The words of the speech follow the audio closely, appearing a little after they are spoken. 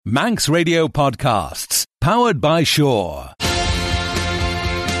Manx Radio Podcasts, powered by Shore.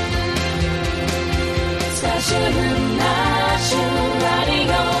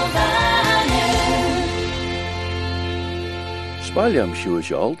 Spáilliam siúis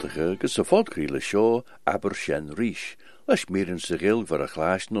altacha gus sa fodgriile seo aber shen ríis, leis mírin sa gil var a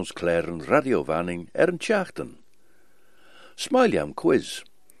chláist nos cléirean radiofanning an teachtan. Smailliam quiz.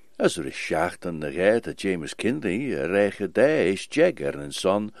 As is seachtan na gheid a James Kindy a reiche is jeg an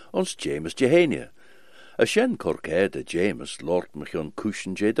son ons James Jehania. A shen corced a James Lord Michon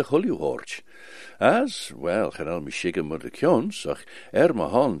cushion je de Hullyhorch. As, well, chanel mi shiggen mod de kions, ach ma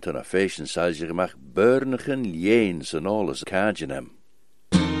hand an a fashion size gemach burnigen liens en alles kajen hem.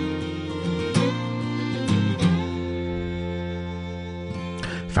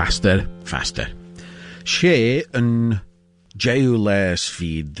 Faster, faster. She an jaules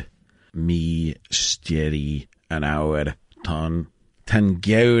feed me steri an hour tan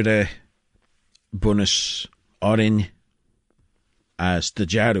geure bunus orin as de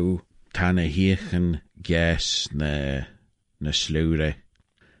jaru tan a hiechen ges na slure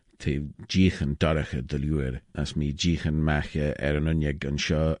te jichen dorche de luer as mi jichen mache an unyeg an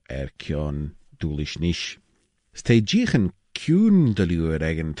seo kion dulish nish. Ste jichen Cún de luer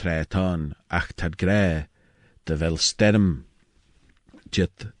egen trétán ach tad gré de vel sterm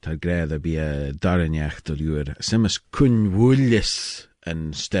jit tad gré de bia darinach de luer simas cún wúllis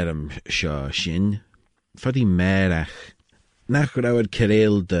an sterm seo sin fadi merach nach rawad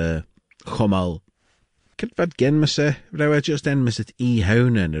kereel de chomal kit vad genmase rawad just enmas it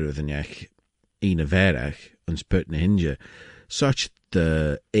hauna na ruthanach ina verach ons put na hinja such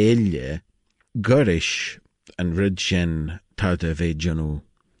de eilje gurish an rid sin tad a ve janu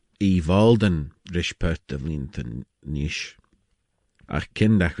valden rish pert of linten nish. Ach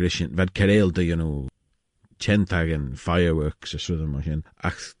kindach rishin vad kereel de chentagen fireworks or sudden machine.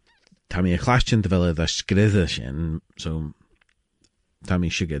 Ach tammy a clashin de vela da skrither shin so tammy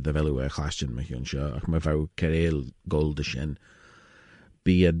shige de vela a clashin machine sha ach ma vau kereel gold shin.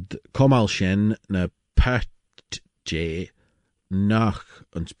 Bead komal shin na pert j nach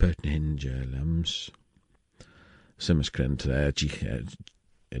uns pert hinja lams. Simmers krent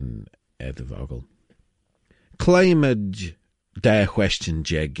in the vogel. Climate da question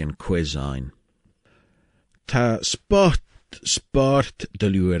jeg and quiz ein. Ta sport de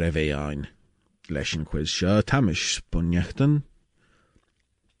luer eve ein. Leschen quiz sha tamish spunjachten.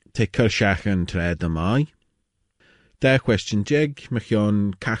 Te kurshachen tred am ai. Da question jeg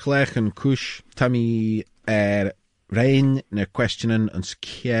machion kachlech and kush tami rein na questionen ons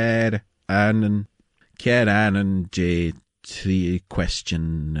kier anen. Kier anen je tri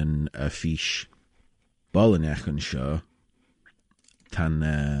question and a fish. Bollenach and sure.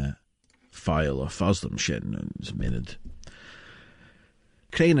 Tan file of Foslam shin and minute.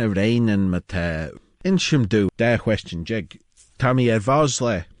 Crane a rain and mate inshim do da question jeg. Tammy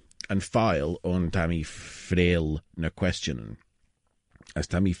Vosle and file on Tammy frail na question. As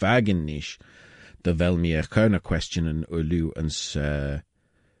Tammy fagin nish the velmi a kerna question and ulu and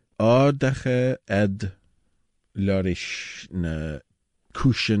Dache ed lorish na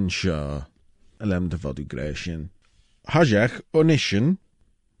cushion shaw alem de vodu greshin. Hajach onishin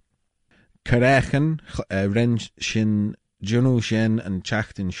Karechen renshin junushin and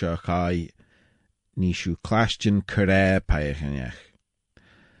chachtin shaw kai nishu clashin kare paechenach.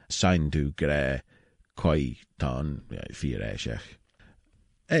 Sign du gre koi ton vier eshach.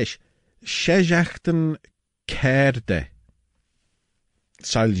 Esh shejachten kerde.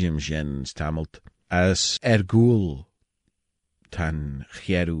 Saljium jens tamelt as ergul tan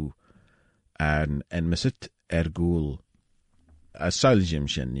chieru an enmesit ergul as saljium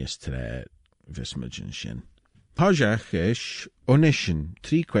jen yestre vismujin shin. Pajach ish onishin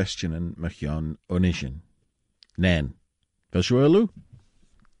tri questionen machion onishin. Nen. Velshurlu?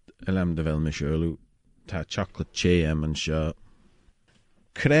 Elam de vel mishurlu ta chocolate chem and sha.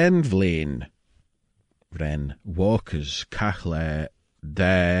 Kren vlein Vren walkers kachle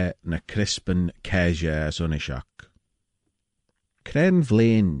da na crispen keja sonishak. Kren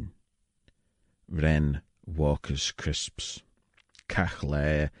vlein Vren walkers crisps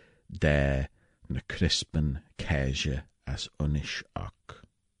kachle da na crispen keja as unishak.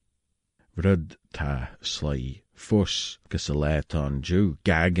 Vrud ta sly fus gesaleton ju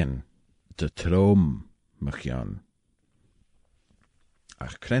gagen de trom machion.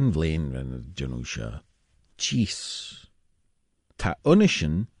 Ach kren vlein Vren janusha. Cheese. Ta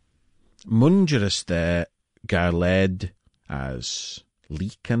unishin mungerus there garled as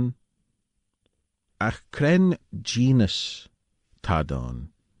leaken. Ach kren genus tadon.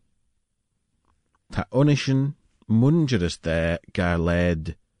 Ta unishin mungerus there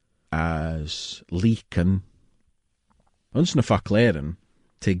garled as lícan. Ons na facléiren,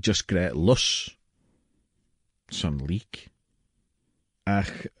 teag just gre lus son líc.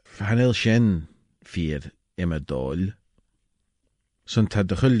 Ach, hanil sin fier imadol. Son ta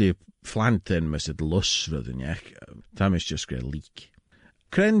de chulli flanten mes het lus rydynach, tam is just gre líc.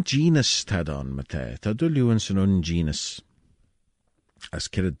 Cren genus tad on mate, ta dwliw yn son genus. As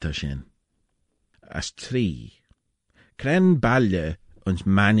cyrryd ta sin. As tri. Cren balle ons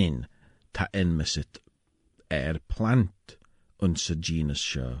manin ta enmesit plant ons genus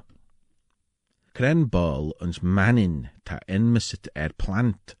sio. Cren bol ons manin ta enmesit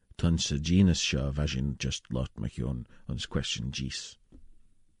plant ons genus sio vagin just lot machion ons question gis.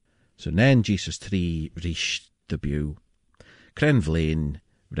 So nen Jesus tri rish debu. Cren vlein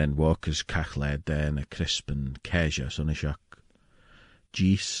ren walkers cachled den a crispen keja sonishak.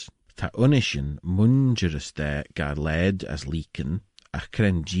 Gis ta unishin mungerus de gar led as lícan ach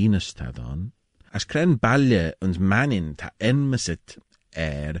cren genus tad on. As cren balle ons manin ta enmesit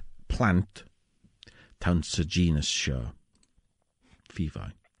plant tans a genus sio.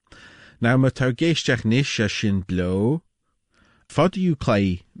 Fivai. Now ma tau geistach nish a shin blow. Fod you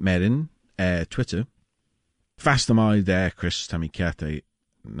clay merin Twitter. Fast am I there Chris tammy kate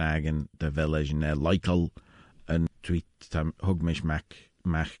nagen de village Lycal and tweet tam hugmish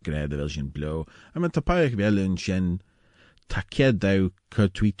mach gre de vision blow. I'm a tapaich velun shin takedau co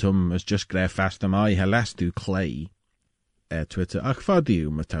tweetum as just gre fast am I halastu clay Twitter. Ach fod you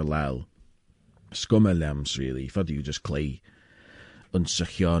ma tau lal. Scummelems really. Fod you just clay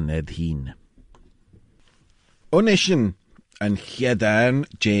unsachion ed heen. Unishin and chedan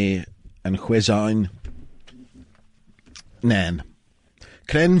je and chwizain nen.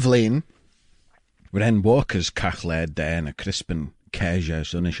 Cren vlein ren walkers cachled den a crispen keja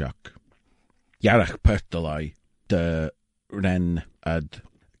sunishak. Yarach pertalai de ren ad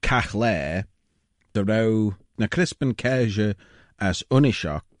cachle de rau na crispen keja as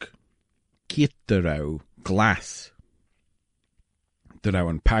unishak kiet de rau glass. De rau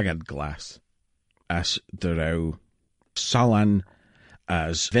an pagad glass as de rau salan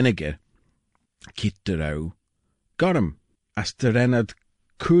as vinegar kiet de rau gorum as de renad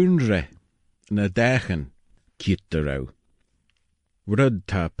kunre na dechen kiet de rau. Rud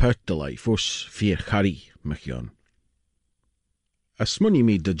ta pertalai fus fier chari machion. As munny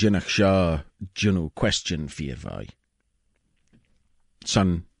me de jinnach sha junu question fier vai.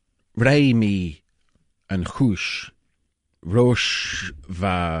 Son rei me an chush rosh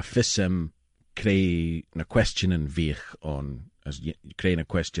va fissem creu na question an vich on as creu na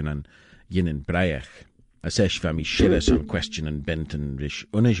question an yinin breach. As esh va mi shiras on question an benten rish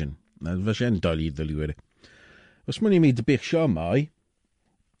unision. Na vashen dolly de luere. As munny me de bich sha mai.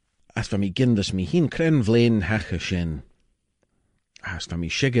 As va mi gindas mi hin cren vlein hacha shin. As va mi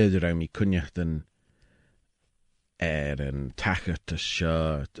shigad rau mi kunyachten en tachat a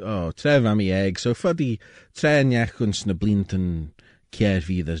shot. Oh, tre va mi egg. So fuddy tre niach uns na blinten kier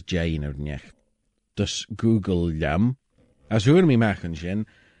vid as jain er niach. Dus Google jam. As hoor mi machen shin.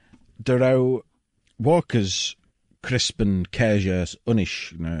 Der rau walkers crispen kejas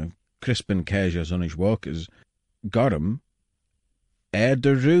unish. No, crispen kejas unish walkers. Gorum.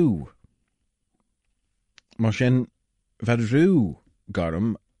 De roo. Maar shin vad roo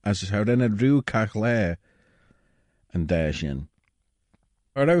gorum as houren a roo kachle. And there shin.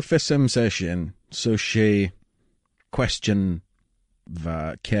 Aro fissem session, so she question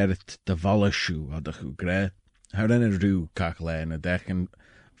va kert de volashu adachu gre. Houren a roo kachle na dechen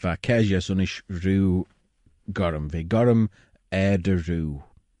va kejas unish roo gorum. Ve gorum de roo.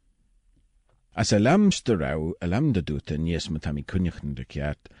 As a lamster rau, a lamda duten, yes, matami kunyachen de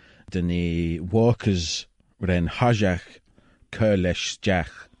kiat, deni walkers ren hajach, kurlesh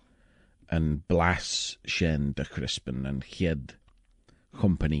jach, and blas shen de crispen, and hied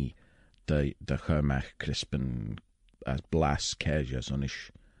company de hermach crispen, as blas kejas unish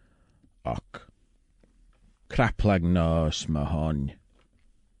ok. Kraplag nos mahon.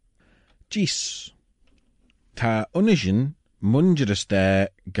 Gis. Ta unishin mungerus de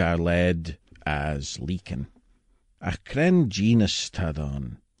garled, as lícan. Ach cren genus tad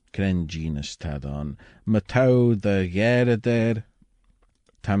on, matau de gere der,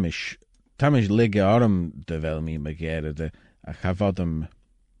 tamish ligge orm de vel mi me gere de, ach havodum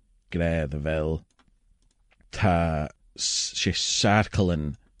gre de vel, ta she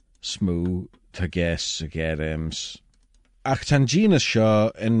sarkelen smoo ta ges gerems. Ach tan genus sho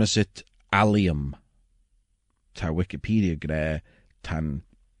en mesit allium, ta Wikipedia gre tan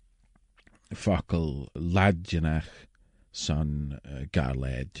Focal ladjanach son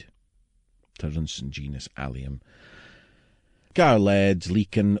garled. Tarunsen genus allium. Garled,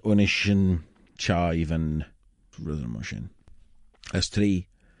 Leaken, Unishin, Chiven, Ruthermushin. As 3.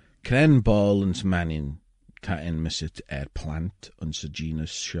 Cren ball and manning, ta enmisit plant, uns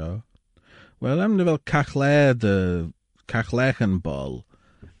genus show. Well, am de wel cachlechen ball,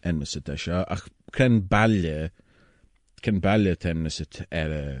 enmisit show, ach cren balje enmisit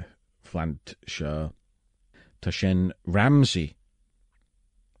plant show. Ta shen Ramsey,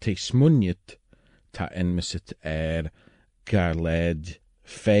 te smunjet, ta enmisit Garled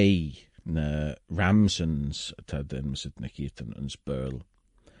Fay, na Ramsons, ta enmisit na kietan uns burl.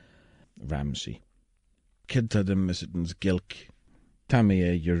 Ramsey. Kid ta enmisit uns gilk, ta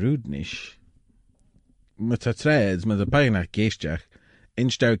me Jerudnish. Ma ta treds, ma ta pagnach geestjach,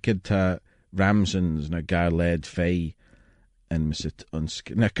 instau kid ta Ramsons na Garled Fay, enmisit uns,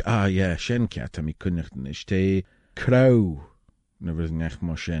 shen kat ta mi kunnachnish, te crow, na rydnach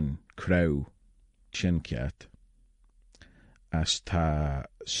mo shen, crow, shen kat. As ta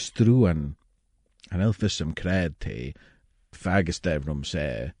struan, an elfisum cred te, fagus devrum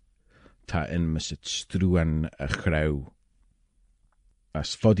se, ta enmisit struan a crow.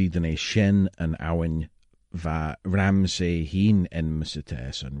 As foddy den shen an awen, va Ramsey heen enmisit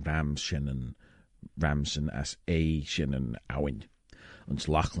an Ramson as shen an awen, ons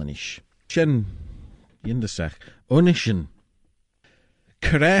lachlanish. Shen, yindasach, unishin,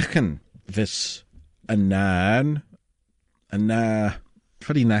 krechen vis a naan, en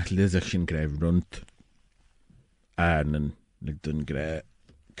voor die nacht lizig shin gref rond arnen lig dun gref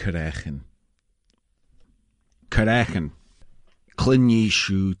krechen. Krechen. Klinje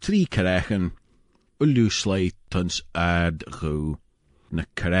shu 3 krechen. Ulu sleit tuns aard go na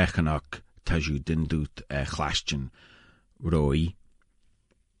krechenok taju din doet glastjen roi.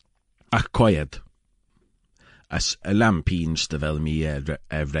 Ach koyed. As a lampiens de vel mi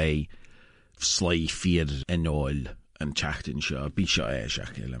vrei slai 4 en oil. And chachtin shaw, be shaw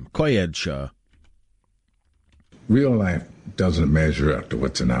shakilam. Koyed shaw. Real life doesn't measure up to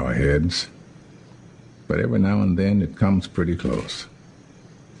what's in our heads, but every now and then it comes pretty close.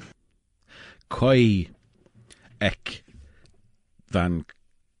 Koi ek van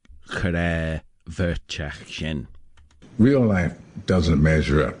kre verchach shin. Real life doesn't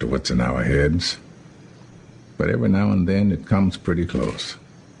measure up to what's in our heads, but every now and then it comes pretty close.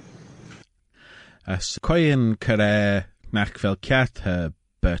 As koyen kare nach vel cat ha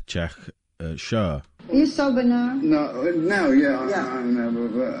berchach shaw. Are you sober now? No, yeah. I'm never,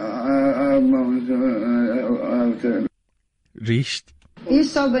 but I'm Richt. Are you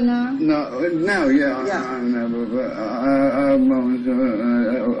sober now? No, yeah. I'm never, but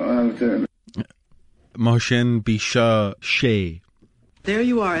Moshen bisha she. There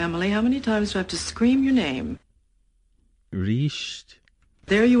you are, Emily. How many times do I have to scream your name? Richt.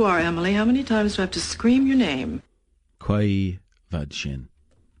 There you are, Emily. How many times do I have to scream your name? Koi vadshin.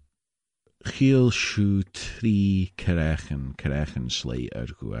 Giel shu 3 kerechen slay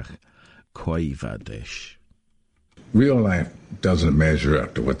erguach. Koi vadish. Real life doesn't measure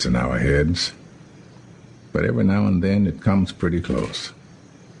up to what's in our heads, but every now and then it comes pretty close.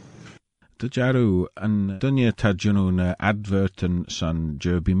 Dajaru an dunya tajunu na adverten san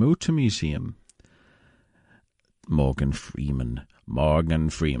Derby Motor Museum. Morgan Freeman.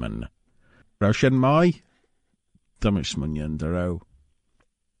 Roshan Mai. Damish munyan daro.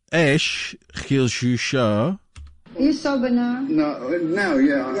 Esh, Giel shu shaw. Are you sober now? No,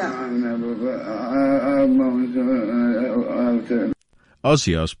 yeah. I'm never, but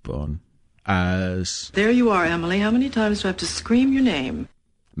Ozzy Osbourne as There you are, Emily. How many times do I have to scream your name?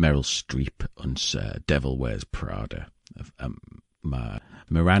 Meryl Streep uns Devil Wears Prada.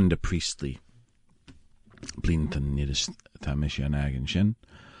 Miranda Priestley. Blinton nidus tamishan agen shin.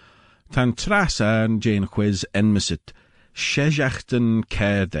 Tan trasa an Jane Quiz enmisit shejachten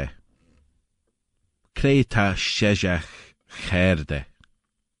kerde. Kreta shejach cherde.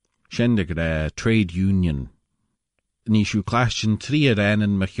 Shendegre trade union. Nishu clashin 3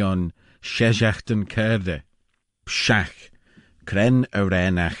 rennen machion shejachten kerde. Shach. Kren a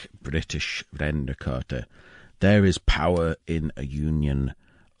renach British renderkarte. There is power in a union.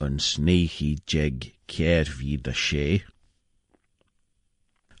 Uns nehi jeg kier vid a she.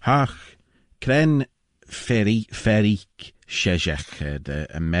 Hach, kren ferik shejach de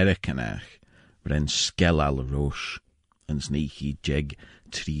Americanach, ren skellal rosh, uns nehi jeg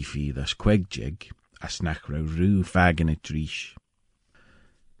trifi das queg jeg, as nach ru fagen it rish.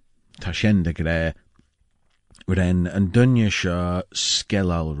 Tashende gre, ren an dunya sha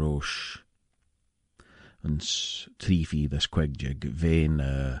skellal rosh. Uns trifi das queg jeg, ven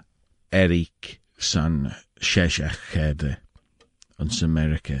Eric san shejach de. Ons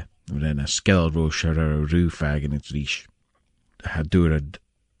America, ren a skell rosh ar ru fagen it rish. hadúrad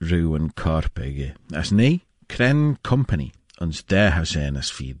rú an corpaige. As ní, cren company ons dehaus as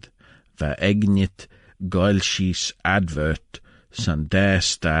feed, va egnit goil shees advert san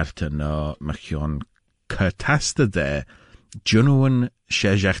starte na machion curtasta de junuan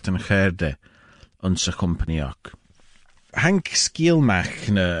shejachten gerde ons companyok. Hank skielmach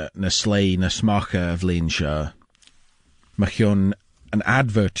na slay na smacha of lean sha. Machion an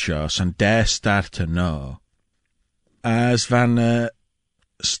advert sha san starte na. As van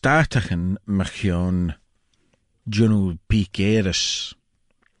startachen machion Junu Piqueres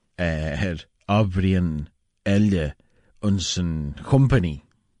her Abrian Elle unsen company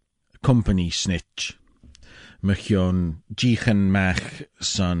snitch machion jichen mach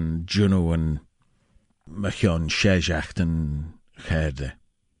san Junuan machion shejachten herde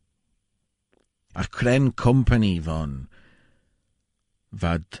a kren company van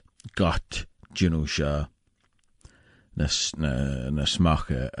vad got Junusha na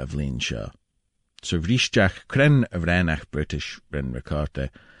smache of Linsha. So Vrishjach kren of Renach British Ren Recarte,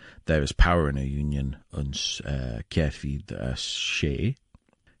 there is power in a union uns kerfid as she.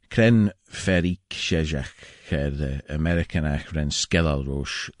 Kren ferik shejach herde Americanach ren skellal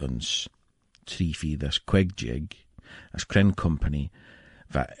rosh uns trifid as quegjig, as kren company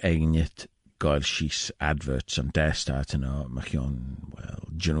va egnet golshis adverts on destartena machion, well,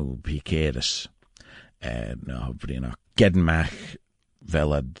 Juno Piqueres. No, Brina Gedmach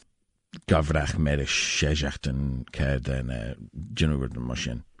velad Gavrach Merish Shejachten Kerde Junurd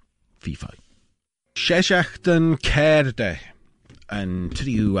Moshin FIFA. Shejachten Kerde and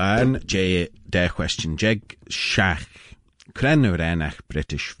Triuan J de question jeg Shach Krenurenach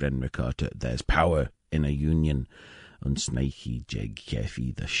British Renricata. There's power in a union und Snaichi jeg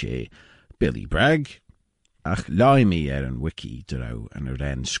Kefi the She Billy Bragg. Ach laimi an wiki drau an a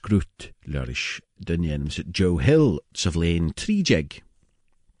ren scrút lorish dunyems Joe Hill savlain trijeg.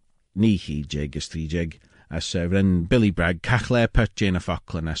 Nihi jeg is trijeg as ren Billy Bragg cachle per Jana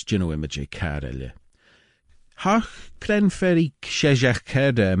Falkland as Juno image carelle. Hach kren ferik shejach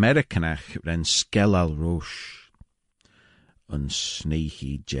kerde Americanach ren skellal rosh. Uns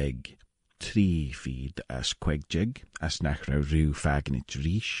nihi jeg tri feed as quegjeg as nachra ru fagnit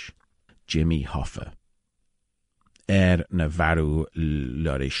rish. Jimmy Hoffa. Na varu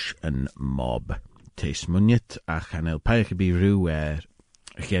lorish an mob. Tes munit ach an el paigebi ru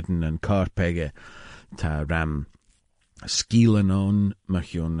gedden an carpege ta ram skielen on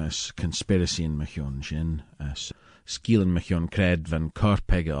machion as conspiracy in machion shin as skielen machion cred van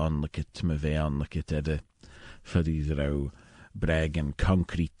carpege on likit me ve on likit edde fuddy rau breg and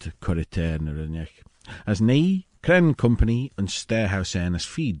concrete corriter nech as nee Kren company and stairhouse as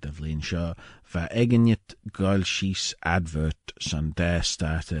feed of Lane Shaw va egenit golshis advert san der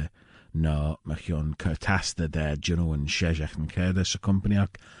starte na machion curtasta der Juno and Shejach and Kerdes a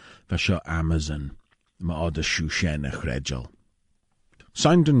companyok va shaw Amazon ma oda shushen a chrejal.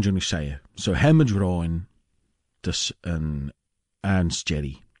 Signed on Juno say so hemage roin dus an Ernst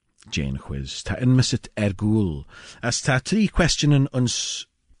Jerry Jane quiz ta inmisit ergul as ta tri questionen uns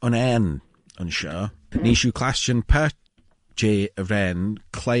on en on Shaw. Nishu question per J Ren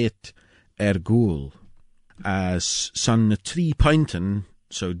Clayet ergul as son na 3 pointen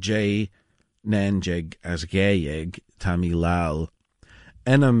so J nenjeg as gayeg Tammy Lal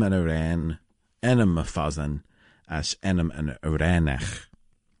enum an Ren enum a fazan as enum an Renach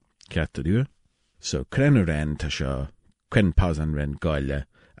Kertadu so kren Ren tasha kren pazan Ren goyle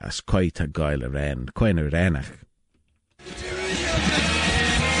as koita goyle Ren koin Renach.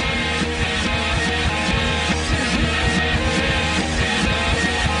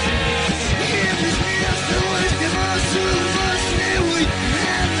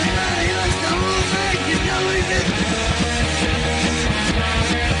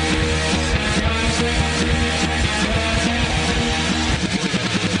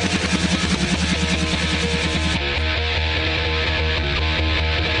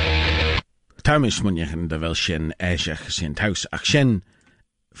 Thomas munjechen de wel shin eishach sin taus ach shin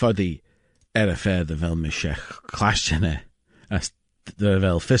for the erfer de wel mishech clashene as de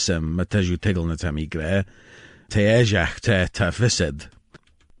wel fissem mataju tigel na tami gre te eishach te ta fissed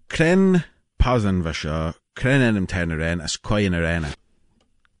kren pausen vasha kren enem terneren as koin arena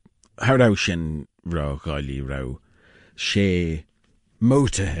how rau shin ro gali rau she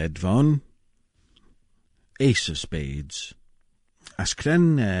motorhead von ace of spades. As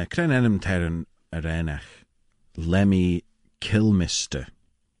kren enem terren arenach Lemmy Kilmister.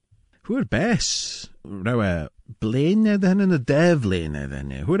 Who'r best? Rau blaine then and a devlaine then.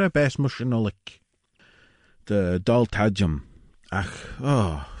 Who'r best mushanolik? The dol tadjum.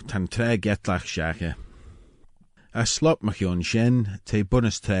 Ach, tan tre getlach shache. a slop mach yon shen, te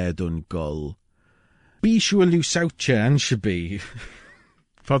bonus tre dun gol. Bí siw liw sawtje an shabi.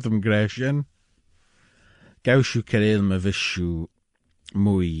 Fodym greshen. Gaw siw cael ma fisiw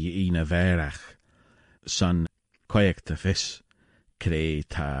mwy un a verach. Son coiac ta fys, creu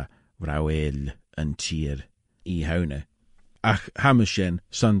ta wrawel yn tir I hawne. Ach hamashen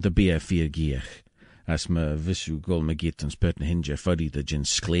son da bia fyr giach. As ma visu gol ma git an spurt na hinja fuddy da jin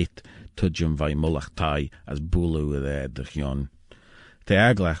skleet tudjum vai mulach tai as bulu ddech yon. Te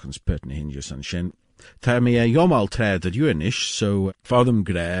aglach an spurt na hinja son shen. Ta me a yomal tre dat yuanish, so fodym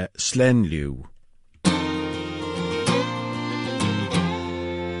gre slen liw.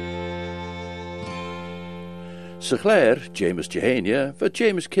 Sa Claire, James Jehania, for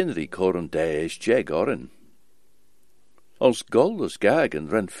James Kinnery coran daes jeg orin. Ons goldus gagen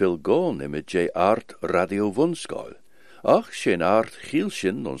ren Phil Gone imid je art radio vunskoil. Ach, shen art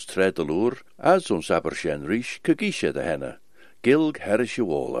gielshin ons tredeloer, as ons abershen rish kagisha de henne, gilg herische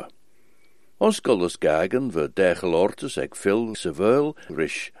wola. Ons goldus gagen ver degel ortes eg Phil Seveul,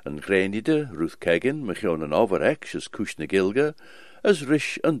 rish en grenide, Ruth Keggin, mechion en overex as kushne gilge, as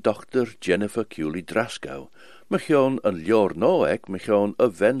rish en dochter Jennifer Cooley Draskow, mechion en lior noek, mechion a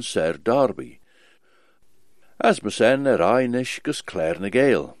venser Darby. As me sen einish gus Claire na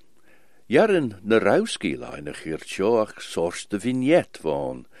Gael. Jarin na Rowski leinig hier tjoach source de vignette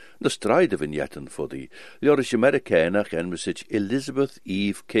van, na strijde vignetten voor die Lorish Amerikanach en mesich Elizabeth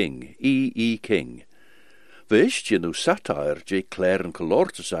Eve King, E. King. Wist je nu satire je Claire en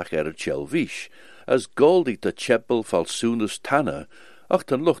Colortesach Chelvish, as Goldie te Chapel falsoenus tanna, ach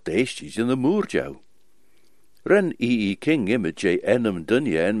ten lucht eestjes in de moerjou. Ren E. King image je enem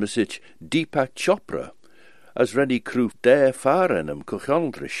dunje en mesich Deepak Chopra, as renny kroef daar faren hem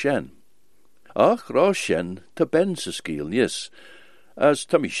kuchandre shen. Ach, ra shen te benseskiel nis, as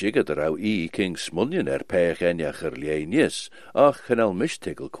Tommy Shigger rau E. King smuljen pech enjach nis, ach genel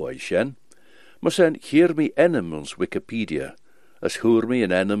mistigel koi shen. Maar sen hier mi enem ons Wikipedia, as hoor mi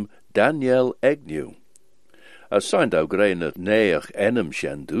en enem Daniel Agnew. As signed au grein at neach enem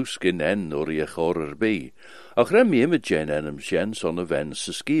shen duskin en oriach horror bi, ach ren mi imagen enem shen son a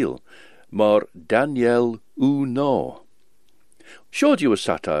venseskiel, maar Daniel no. Showed you a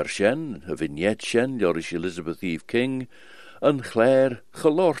satire shen, a vignette shen, Lorish Elizabeth Eve King, and Claire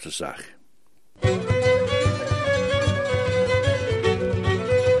Gelortesach.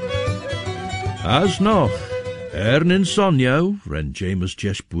 As noch, in sonio, ren James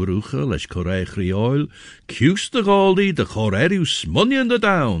Jesh Burucha, lesh Corre Crioil, cuse de Goldie, de Correru smunnion de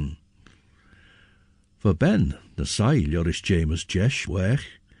down. For Ben, the sai Lorish James Jesh wech,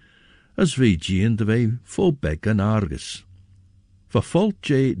 as vi gien de vei fo beg an argus. Va fault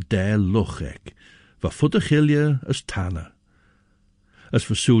je de luchek, va fudachilje as tanna. As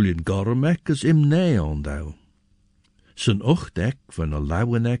versoelien gormek as im neon dou. Zijn uchtdek van a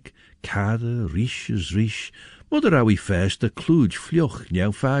lauwenek, kade, rish as rish, mother awi first a kluge vlioch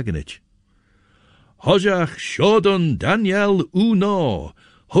njau fagenich. Hojach shodun Daniel no,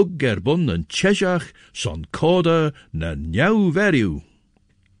 huggerbun en cheshach son koda na njau veriu.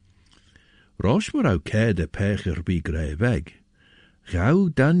 Rosh maar au de pecher bi grey weg. Gauw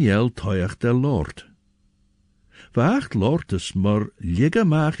Daniel toyach de Lord. Vacht Lordes maar ligge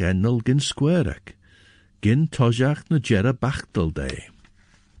maag ennel gin squarek. Gin tojach na jera bachtel day.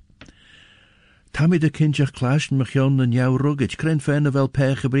 Tammy de kinjach clashen machion na njau ruggage, kren ferne wel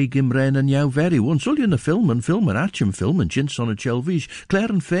pecher bi gimrein na njau veri. Won sul je na filmen atchem filmen, jins on a chelvish.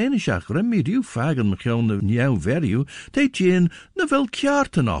 Claren fenishach, remmy du fagen machion na njau veriu, te jin na vel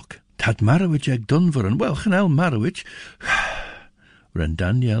kjartenok. Tad Marowich eg dunveren, wel genel Marowich. Ren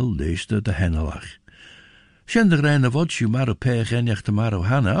Daniel leeste de hennelach. Shen reine vodsju maro pech enjach de maro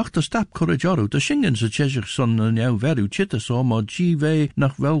hanna, ach de stap corrigioro, de shingen ze cheshich son njau veru chitta so ma GV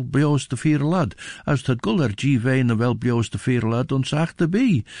nach wel bios de vier lad, as tad guller GV na wel bios de vier lad ons achte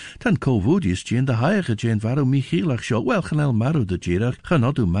bi. Tan kovudis gien de haige gien varu michilach sho, wel genel maro de girach,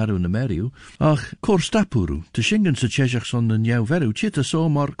 genodu maro na meriu. Ach, kor stapuru, de shingen ze cheshich son njau veru chitta so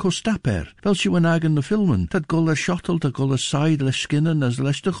mar ko staper, wel shu en agen de filmen, tad guller shottel, tad guller side les skinnen as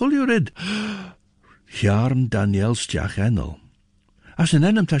les de guljurid. Jarn Daniel stjach ennel. As in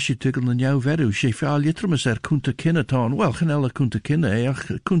enem tashi tigel na njau veru, she faal jitrumus kunta kinna taun, wel genelle kunta kinna,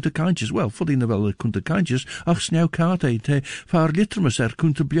 ach kunta kantjes, wel fodina wel kunta kantjes, ach snau kate te faal jitrumus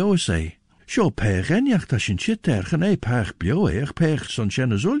kunta bioase. Sjo pech enjach ta sin chit ergen pech bio pech son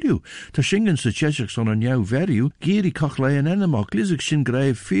shen azulju. Ta shingen se cheshach son an jou veriu, giri kochlei en enemok, lizig sin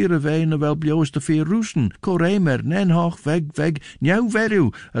greif vier vein wel bios de vier roesen, koremer nenhoch weg, jou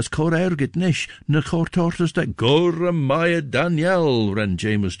veriu, as kor ergit nish, ne kor tortus de gore maya Daniel, ren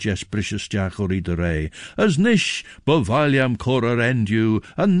James Jess precious jachori de rei, as nish, bovaliam kor endu,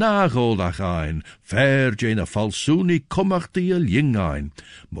 a nagoldach ein, fair jane falsuni komach die jingein,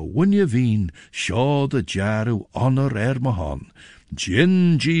 ma wunje veen, shaw de jaru honor mahan,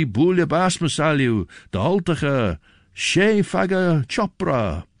 Jin G. Boelie Basmasaliu, de altige, Shea Faga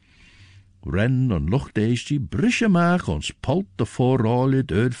Chopra. Ren en luchtdeesje brisje maag ons palt de voorrolje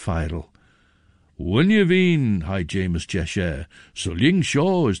uit feirel. Wanneer wien, hij James Jeshe, so ling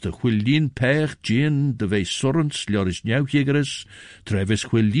shaw is de chwilien pech Jin de wij sorrens ljoris nieuwjegers, trevis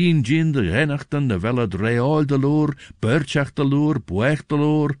chwilien Jin de renachten de wel het real de loor, berchach de loor, boech de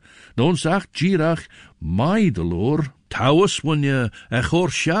loor, non zag girach, mai de loor, Tauus wanneer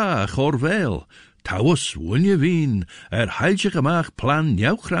chor sha, chor veel. Tauus wanneer wien, heiltje gemaakt plan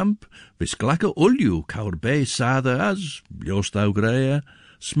nieuwkramp, vis glakke olju, kaur bij sade as, bloost au greie,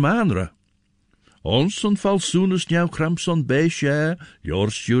 smanre. Ons on falsoenus nieuwkramp son bij sha,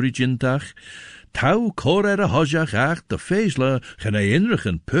 jors jurijintach, tau kor hojach ach, de feesle, gene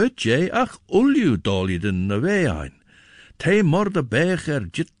inrigen putje, ach olju doliden na weein. Te morde becher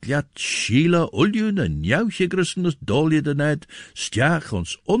jitliat schiele uljun en jouwjegrissenes dolje de net, stjach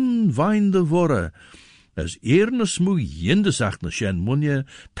ons onweinde worre. As eerne smoe jindesach na shen munje,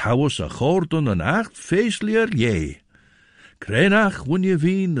 tauus a gordon en acht feestlier je. Krenach wunje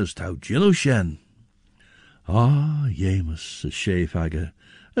wien as tau ginu shen. Ah, jemus, schefage,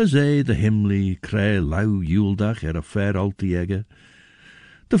 as de himli kre lau juldach a fair altiege.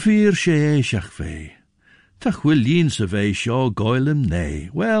 De vier sheeshach vee. Ta chwilien se vei shaw goilem nee,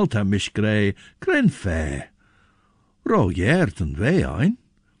 wel ta mish grey, gren fe. Ro jert en vei ein.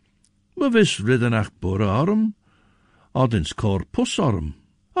 Ma vis riddenach bore arm, odins kor pus arm,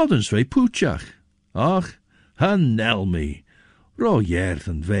 odins vei poochach. Ach, han nel me, ro jert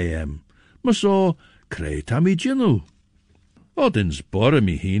en vei ma so, krei ta mi ginu. Odins bore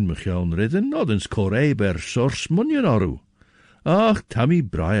mi heen mechjon ridden, odins kor eber sors munjen aru. Ach, ta mi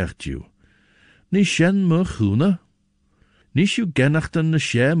braiach ju. Ni shen me chuna. Ni siw genachten na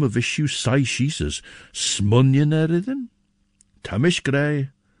shem me vis siw sai shieses, smunjen eridden? Tamish grey.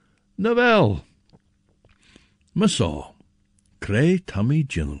 Na wel. Ma so. Grey tammy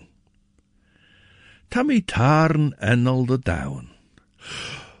ginu. Tammy tarn enel de down.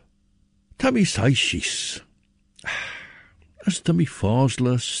 Tammy sai shies. As tammy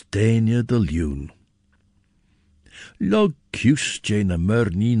fosle steenje de lune. Log cus jane a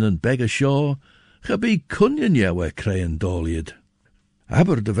murnien en beggar shaw, Gabi kunjen jou kreien dolied.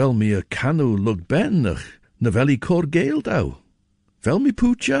 Aber de wel me a canu lug bennach, na wel I cor geeld au. Wel mi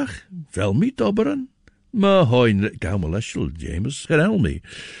poochach, wel mi dobberen. Ma hoin gaumeleshel, James, gerel me.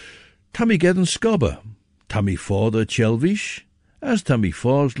 Tammy gedden scobber, tammy forde chelvish, as tammy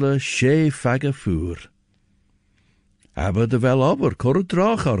forsle she fagger voer. Aber de wel aber cor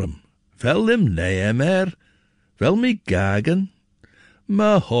drach arm, wel lim nee mer, wel mi gagen.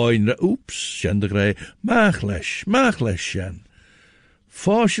 Ma hoin oeps, shen de grey, machlesh shen.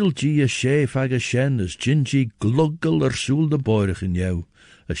 Forshel G a she fagger shen as gingy gluggel soel de boirigen jou,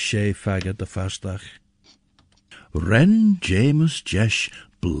 a she fagger de vastdag. Ren James Jesh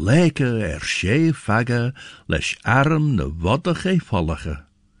bleke she fagger lesh arm de waddige vollige.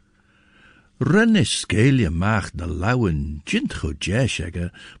 Ren is skeelje maag de lauwen gintgo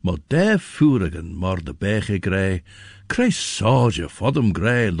jeshegge, maar de voerigen maar de bege grey, krij soje vodem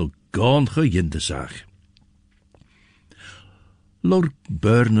grey lo gaange jindesag. Lord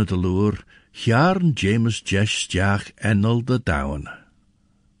Berne de loer, jaren James Jesh stjach enel de douwen.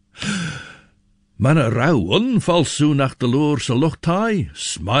 Man a rauw unfalsoen nach de loer se luchtai,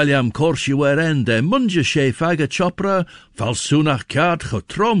 smaliam korsje weren de munje she fagge chopra, falsoenach kaart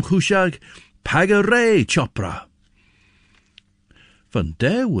getrom chushag, pagare chopra. Van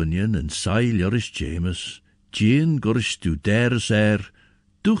de winjen en sail joris James, Jean gorish du deres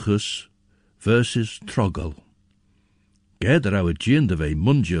duchus versus troggle. Geder ouwe Jean de wei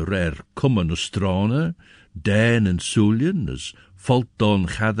munje kummen o strane, den en soeljen, as valt don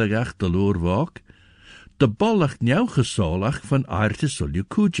gadagach de loer wak, de ballach nieuw gesolach van aarte solje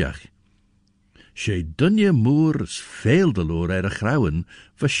koejach. She dunje moer as veel de loer a grauwen,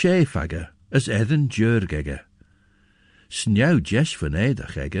 va she fagge, as edden jurgegge. Snjauw jesh van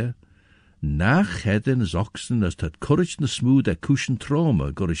edachegge, nach hedden as oxen as dat courage na smooth a cushion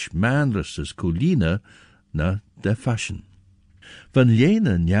trauma gorish manrus as colina na de fashion. Van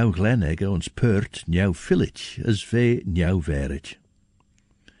Lena njau Glenegge ons Pert njau Fillich as ve njau Verich.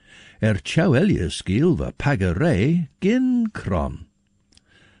 Chau Elias skiel va Pagaray gin Cron.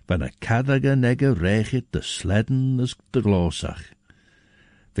 Van a Cadaga negge rechit de sledden as de glosach.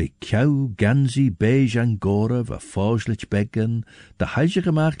 Ve Chau Ganzi beige Angora va Foslich beggen, de heige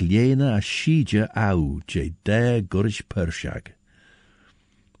gemach Lena a Shija au, je der gurish Pershag.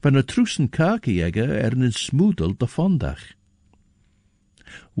 Van a trusen Kaki een smoedel de Fondach.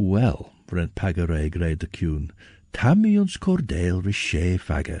 Wel, rent Pagaray greid de Cune, Tammy ons cordeel rische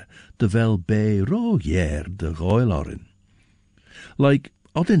fagge, de wel bij rogier de goilorin. Like,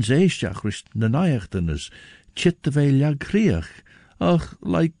 od in zeestjach rist na najachten as chit de veel jag kriach, ach,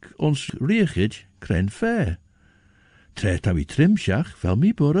 like ons riechid kren fe. Tret a mi trimsjach, wel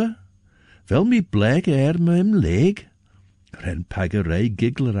mi burre, wel mi bleg me im leeg. Ren Pagaray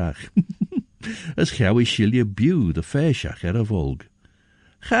giglerach, as gauw shilje bew de feesjach a volg.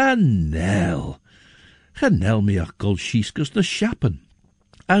 Ga nel me ach gol schieskus na schappen,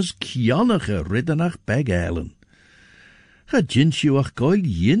 as kjonnige riddenach begeilen. Ga jins you ach goil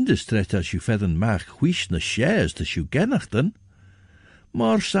jindestret as you fedden mach huish na shares de you genachten.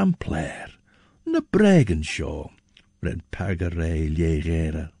 Maar Sam Plair, na bregen shaw, ren Pagaray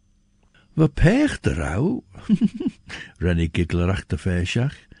liegere. We pecht de rauw, ren ik giglerach de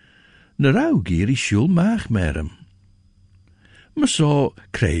feesjach, na rauw gieri shul mach merem. Maar so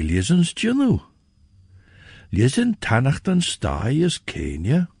kreiliesens jenu. Liesen tannachten stai as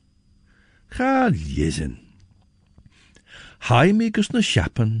Kenia? Ga liesen. Heimigus na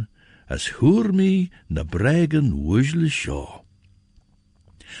schappen, as hoer mi na bregen wuzle shaw.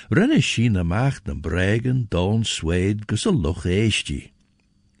 Renne she na macht na bregen don swede gus a luch eestje.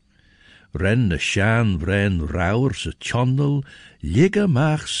 Ren na shan vren rauwer se chondel, ligge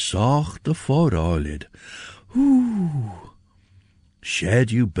mach socht de voorolid.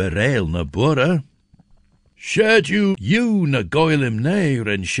 Shed you bereil na burre? Shed you na goilim ne,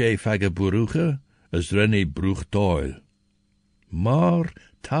 ren she fagge buruche, as renne bruch doil. Maar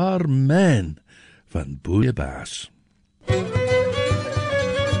tar men van boeie baas.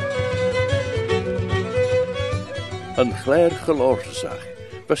 Een gler geloorzag,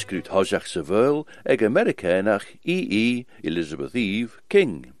 beskruut hozach se vuil, eg Amerikanach E.E. Elizabeth Eve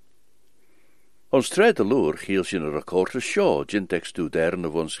King. Ons tweede loer giels je een record show, jintex studeren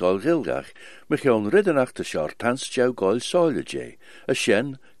of ons gal gilgach, me gaan riddenach de chartans jou goil soilje, a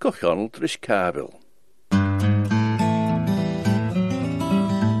shen kochonald rish kabel.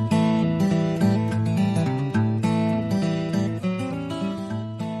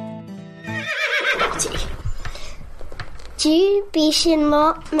 Du bishin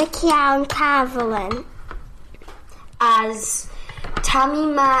mo McCown Cavalin as Tammy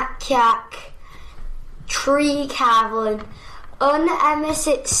Maciac Tree Cavalin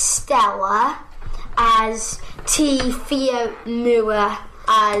Emersit Stella as T Theo Mua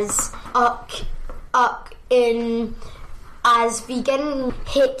as Uck in as vegan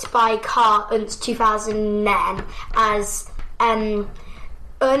hit by car unts 2009 as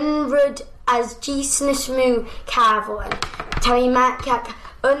Unrud as Jesus Moo Cavalin Tammy Maciac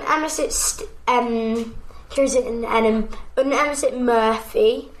Emersit here's it in Emersit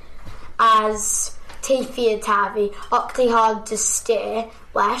Murphy as Tafia Tavi, Octi hard to steer,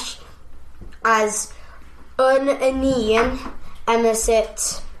 Wesh, as Anian,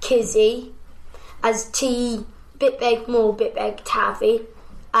 Emersit Kizzy, as T Bitbeg More Bitbeg Tavi,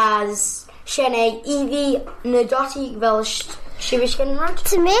 as Shene Evie Nadoti Vel Shivishkin Rod.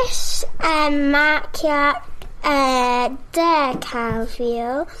 Tamish Macia Der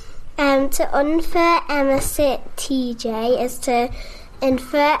Calvio, to unfair Emersit TJ is to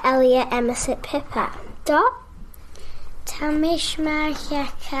infer Elia Emersit Pippa. Dot Tamish Macia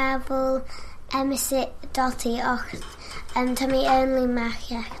Caval Emersit Dotty och Tammy only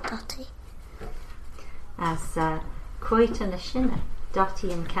Macia Dotty. As Coit and a Shinna,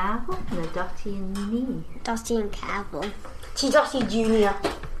 Dotty and Caval, and a Dotty and me. Dotty and Caval. T Dotty Junior.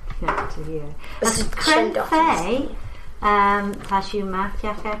 Not to hear. As Cren Fay, Tashu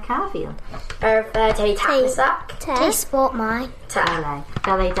Macia Caviel. Teddy Tapasak. T Sport Mine. Tale.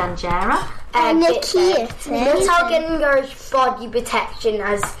 Ballet Dangera. Nakia. Natalgenger's body protection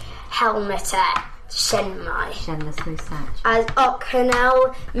as helmet Shenmai. Shenless Musach. As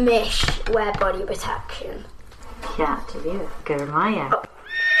Occanel Mish wear body protection. Yeah, to you. Gurmaya.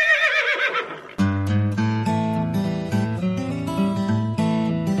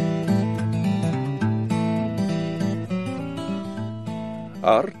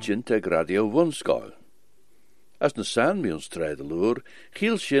 Ar Jinteg Radio Wunskal. As na san mi ons treid de loer,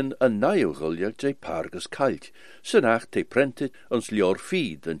 giel sin a naiogulliag de pargus kalt, synach te prentit ons lior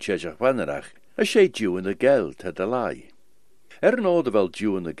feed en tjejach wannerach, a sé duwen de geld te de lai. Node wel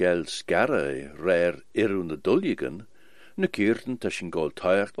duwen de geld scarre, rare irun de dulligen, na kierten tussen gold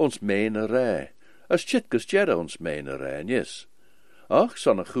tuicht ons mene rij, as chitkus jedda ons mene rij, yes. Ach,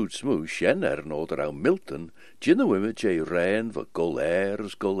 son a goed smoe, sjen node rauw Milton, jinne wimme je rijen van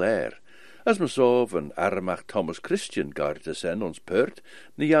golair, as me so van armach Thomas Christian garde sen ons peurt,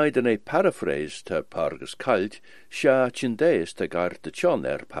 ni jaiden e paraphrase te pargus kalt, sja chindees te garde chon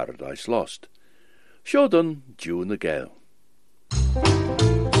Paradise Lost. Sjo dun, duwen de gel.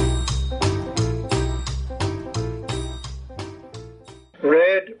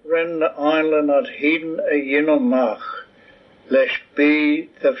 Red ren the island at heden a yinomach, lest be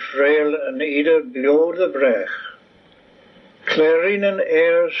the frail and either blow the brech. Clarin and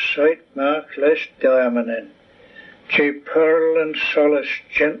air sight mark lest diamonin, che pearl and solace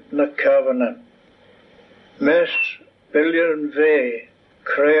gent na covenant. Mes billiard and vey,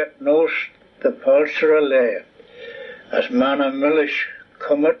 create nost the pulsar lay, as man a millish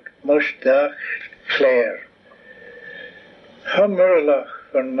comet mustach clare. Hummerlach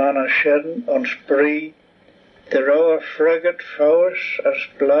van man a sheden on spree, the rauwe frigate fouws as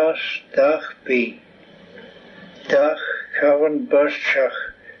blast dach be. Dach kaven burstchach,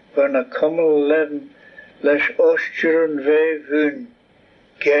 van a kummel ledden, les osturen vee vun,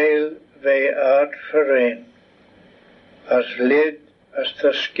 geil vee aard vereen. As lid, as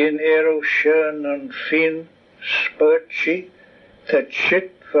the skin arrow schön and fin, spurtje, the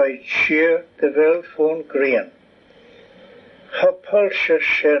chit vee cheer the wel von green. Ha pulse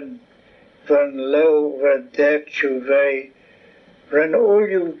shen, van low verdekju vee, ren all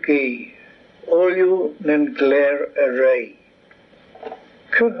you gee, all you nen glare array.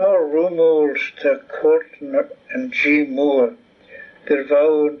 Kuha rumols te korten en G moor, der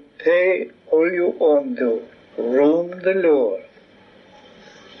wouden te all you ondo, room de loor.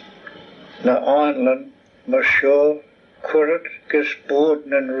 Na aanland, maar sjo, kurret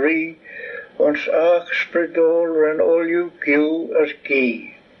gespoten en rie, ons aagspredol en all you gew as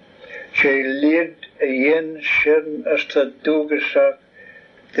gee. She lid a yen sheden as te doegesak,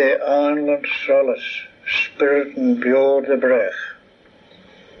 de aanland solace, spirit en bjord de brech.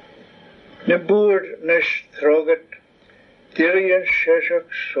 Ne boerd nes troget, dirien sheshak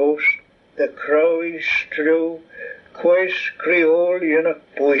soest, de crowy strew, quais creole yenak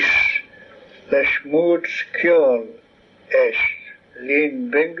bois, les moods kjol, est, lean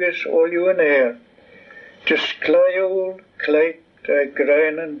bingus all you in air, just clayol, kleit, de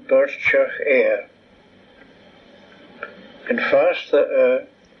greinen burstchach air. En vaste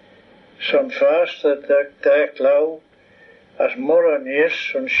son vaste dak lau, as moranis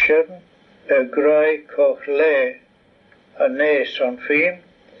son sheden, grij koch le, a ne son fin,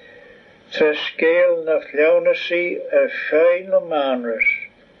 te scale na flaunasi a fein manres,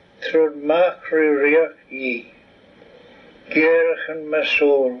 trud macri riach ye. Gerchen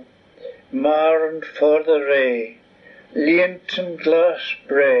masol, maren for the ray, lienten glas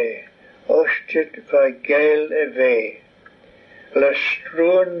bray, ostet vai geil eve. La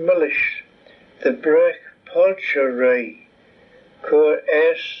struan millish, the brech pulcher ray, co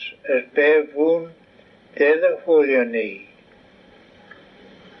es as bevoon de the holiani.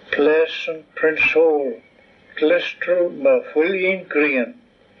 Pleasant Prince Hall, glistral ma fulien green,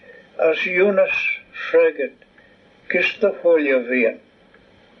 as Eunice frigate, kiss the holiavien.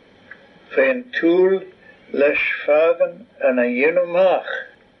 Van tool, les fagen en a yenomach.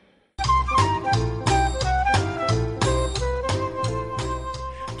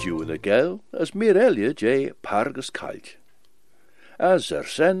 Duwen de gel, as Mirelia J. pargus kalt. As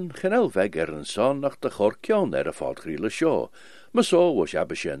sen geen weg een son nach de chorkjon a fadgriele show, maar so was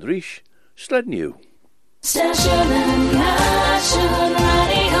Abishen Rish, sled new.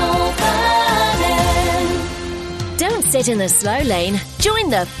 Don't sit in the slow lane. Join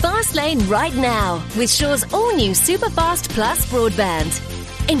the fast lane right now with Shaw's all-new Superfast Plus broadband.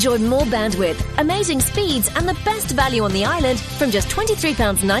 Enjoy more bandwidth, amazing speeds and the best value on the island from just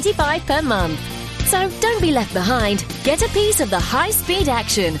 £23.95 per month. So don't be left behind. Get a piece of the high-speed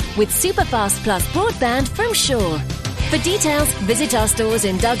action with Superfast Plus broadband from Shaw. For details, visit our stores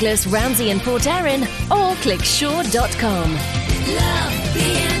in Douglas, Ramsey and Port Erin or click shaw.com. Love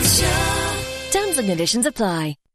being Shaw. Terms and conditions apply.